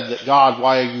Jesus said that, God,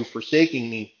 why are you forsaking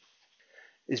me,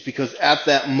 is because at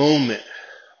that moment,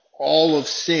 all of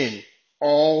sin,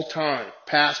 all time,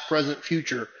 past, present,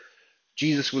 future,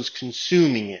 Jesus was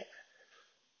consuming it,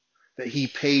 that he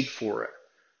paid for it.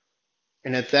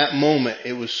 And at that moment,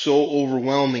 it was so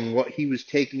overwhelming what he was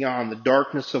taking on, the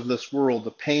darkness of this world,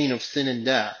 the pain of sin and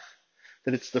death,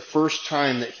 that it's the first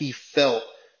time that he felt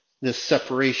this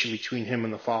separation between him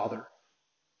and the Father.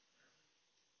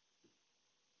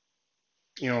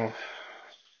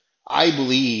 I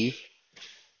believe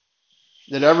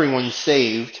that everyone's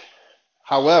saved.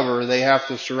 However, they have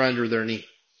to surrender their knee.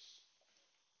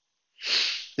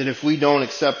 That if we don't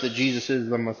accept that Jesus is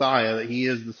the Messiah, that he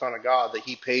is the Son of God, that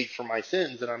he paid for my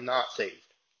sins, then I'm not saved.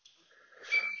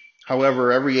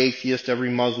 However, every atheist, every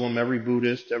Muslim, every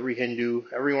Buddhist, every Hindu,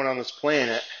 everyone on this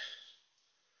planet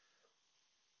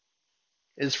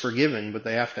is forgiven, but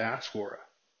they have to ask for it.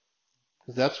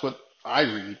 Because that's what I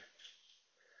read.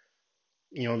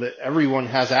 That everyone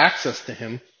has access to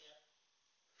him.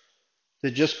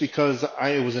 That just because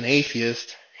I was an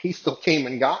atheist, he still came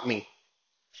and got me.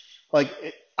 Like,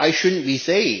 I shouldn't be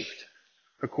saved,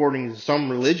 according to some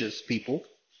religious people.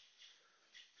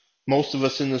 Most of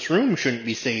us in this room shouldn't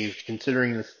be saved,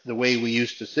 considering the way we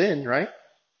used to sin, right?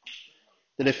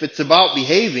 That if it's about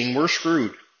behaving, we're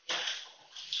screwed.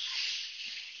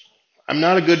 I'm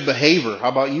not a good behavior. How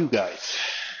about you guys?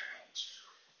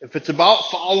 If it's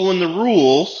about following the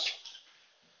rules,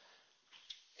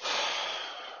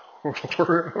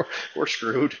 we're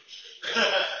screwed.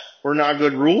 We're not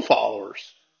good rule followers.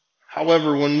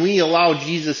 However, when we allow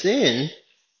Jesus in,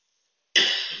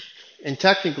 and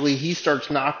technically he starts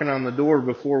knocking on the door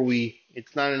before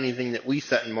it's not anything that we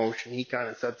set in motion. He kind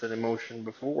of sets it in motion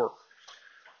before.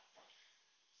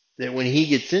 That when he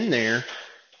gets in there,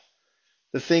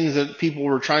 the things that people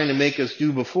were trying to make us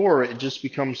do before, it just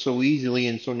becomes so easily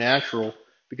and so natural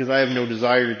because I have no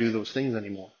desire to do those things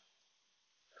anymore.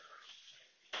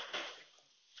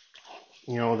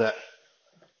 That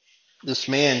this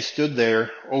man stood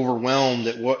there overwhelmed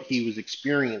at what he was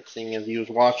experiencing as he was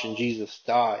watching Jesus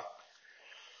die.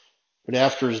 But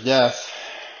after his death,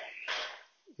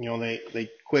 they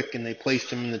quick and they placed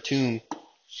him in the tomb.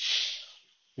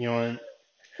 And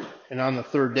on the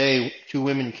third day, 2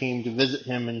 women came to visit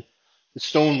him, and the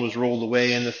stone was rolled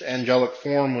away, and this angelic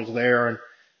form was there, and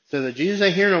said that Jesus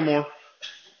ain't here no more.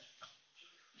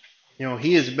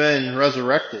 He has been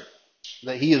resurrected,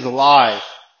 that he is alive,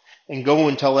 and go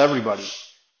and tell everybody.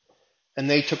 And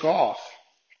they took off,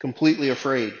 completely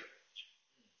afraid.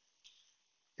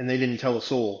 And they didn't tell a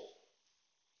soul.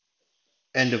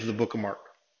 End of the book of Mark.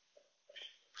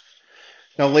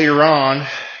 Now later on,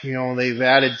 they've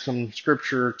added some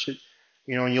scripture to,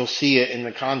 and you'll see it in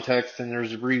the context, and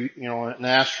there's an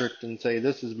asterisk and say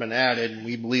this has been added, and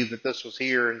we believe that this was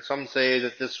here, and some say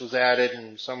that this was added,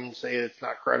 and some say it's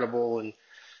not credible, and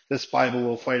this Bible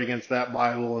will fight against that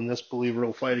Bible, and this believer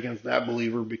will fight against that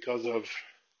believer because of,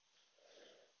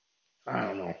 I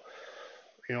don't know.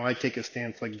 I take a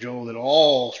stance like Joe that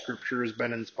all scripture has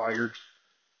been inspired,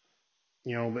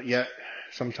 but yet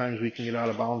sometimes we can get out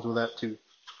of bounds with that too.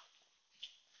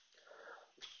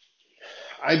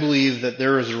 I believe that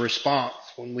there is a response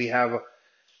when we have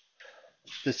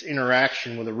this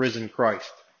interaction with a risen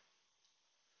Christ.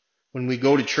 When we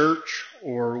go to church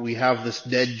or we have this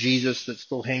dead Jesus that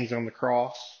still hangs on the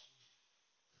cross,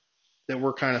 that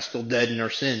we're kind of still dead in our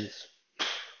sins.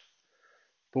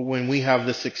 But when we have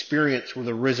this experience with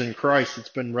a risen Christ that's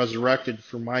been resurrected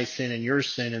for my sin and your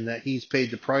sin, and that he's paid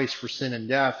the price for sin and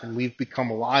death, and we've become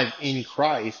alive in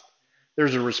Christ,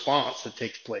 there's a response that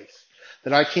takes place.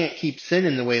 That I can't keep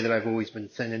sinning the way that I've always been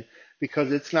sinning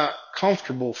because it's not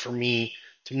comfortable for me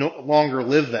to no longer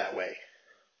live that way.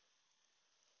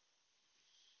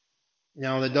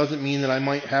 Now, that doesn't mean that I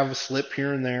might have a slip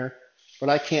here and there, but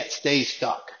I can't stay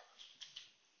stuck.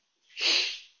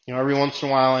 Every once in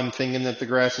a while I'm thinking that the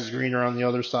grass is greener on the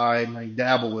other side, and I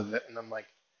dabble with it, and I'm like,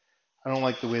 I don't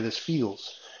like the way this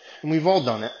feels. And we've all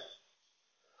done it.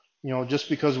 Just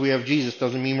because we have Jesus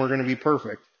doesn't mean we're going to be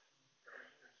perfect.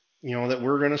 that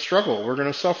we're going to struggle, we're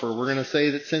going to suffer, we're going to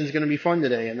say that sin's going to be fun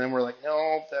today, and then we're like,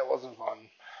 no, that wasn't fun.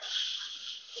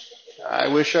 I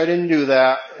wish I didn't do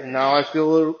that, and now I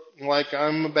feel like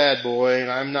I'm a bad boy,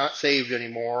 and I'm not saved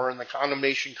anymore, and the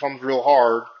condemnation comes real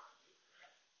hard.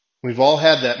 We've all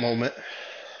had that moment.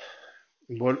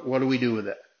 What do we do with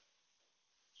it?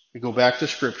 We go back to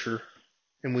Scripture,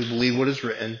 and we believe what is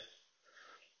written,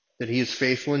 that He is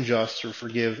faithful and just to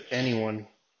forgive anyone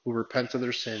who repents of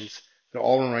their sins, that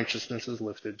all unrighteousness is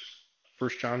lifted. 1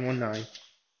 John 1:9.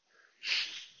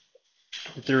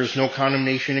 That there is no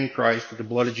condemnation in Christ, that the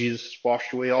blood of Jesus has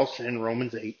washed away all sin,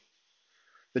 Romans 8.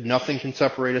 That nothing can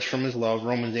separate us from His love,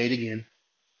 Romans 8 again.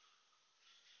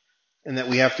 And that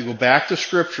we have to go back to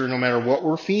Scripture no matter what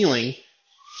we're feeling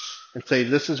and say,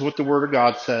 this is what the Word of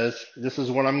God says. This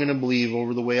is what I'm going to believe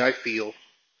over the way I feel.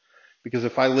 Because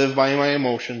if I live by my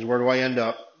emotions, where do I end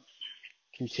up?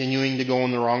 Continuing to go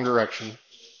in the wrong direction.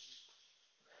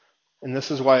 And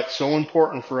this is why it's so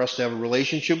important for us to have a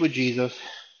relationship with Jesus,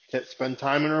 to spend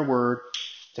time in our Word,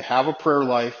 to have a prayer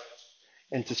life,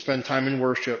 and to spend time in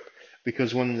worship.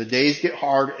 Because when the days get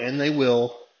hard, and they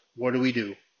will, what do?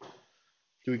 Do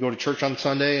we go to church on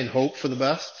Sunday and hope for the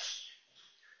best?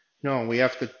 No, we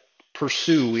have to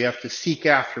pursue, we have to seek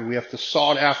after, we have to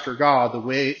sought after God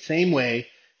same way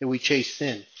that we chase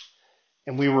sin.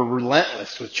 And we were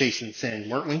relentless with chasing sin,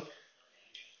 weren't we?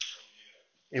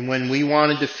 And when we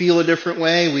wanted to feel a different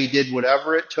way, we did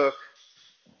whatever it took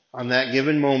on that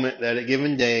given moment, that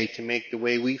given day, to make the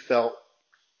way we felt,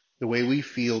 the way we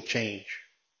feel change.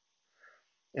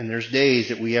 And there's days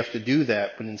that we have to do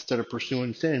that, but instead of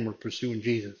pursuing sin, we're pursuing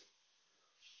Jesus.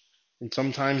 And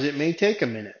sometimes it may take a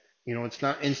minute. It's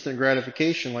not instant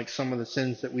gratification like some of the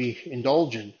sins that we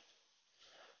indulge in.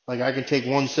 Like I can take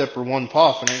one sip or one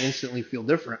puff and I instantly feel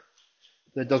different.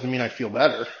 That doesn't mean I feel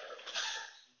better.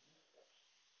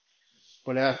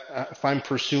 But if I'm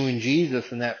pursuing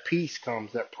Jesus and that peace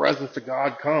comes, that presence of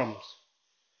God comes,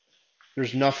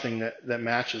 there's nothing that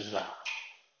matches that.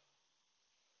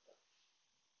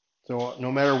 So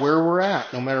no matter where we're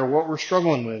at, no matter what we're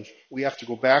struggling with, we have to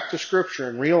go back to Scripture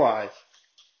and realize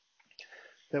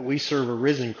that we serve a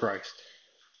risen Christ.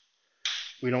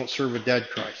 We don't serve a dead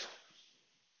Christ.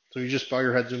 So you just bow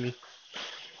your heads with me.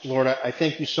 Lord, I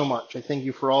thank you so much. I thank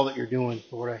you for all that you're doing.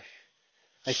 Lord,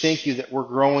 I thank you that we're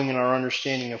growing in our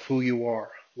understanding of who you are.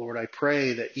 Lord, I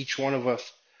pray that each one of us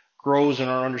grows in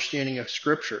our understanding of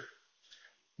Scripture,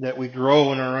 that we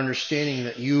grow in our understanding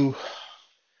that you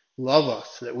love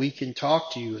us, that we can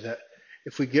talk to you, that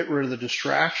if we get rid of the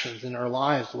distractions in our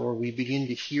lives, Lord, we begin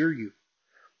to hear you.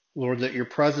 Lord, that your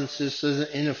presence isn't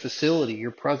in a facility.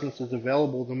 Your presence is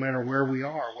available no matter where we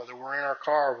are, whether we're in our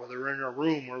car, whether we're in our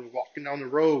room, whether we're walking down the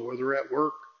road, whether we're at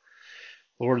work.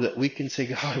 Lord, that we can say,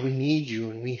 God, we need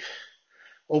you, and we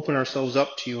open ourselves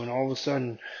up to you, and all of a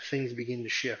sudden things begin to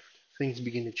shift. Things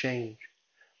begin to change.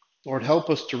 Lord, help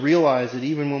us to realize that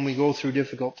even when we go through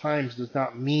difficult times, does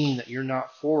not mean that you're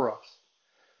not for us.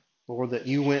 Lord, that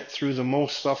you went through the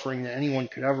most suffering that anyone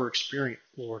could ever experience,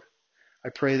 Lord. I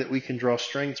pray that we can draw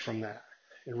strength from that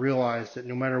and realize that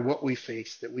no matter what we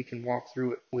face, that we can walk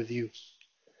through it with you.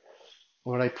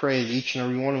 Lord, I pray that each and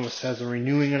every one of us has a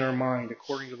renewing in our mind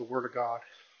according to the Word of God.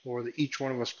 Lord, that each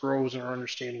one of us grows in our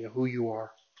understanding of who you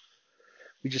are.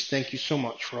 We just thank you so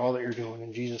much for all that you're doing.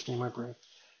 In Jesus' name I pray.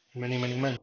 Amen, amen, amen.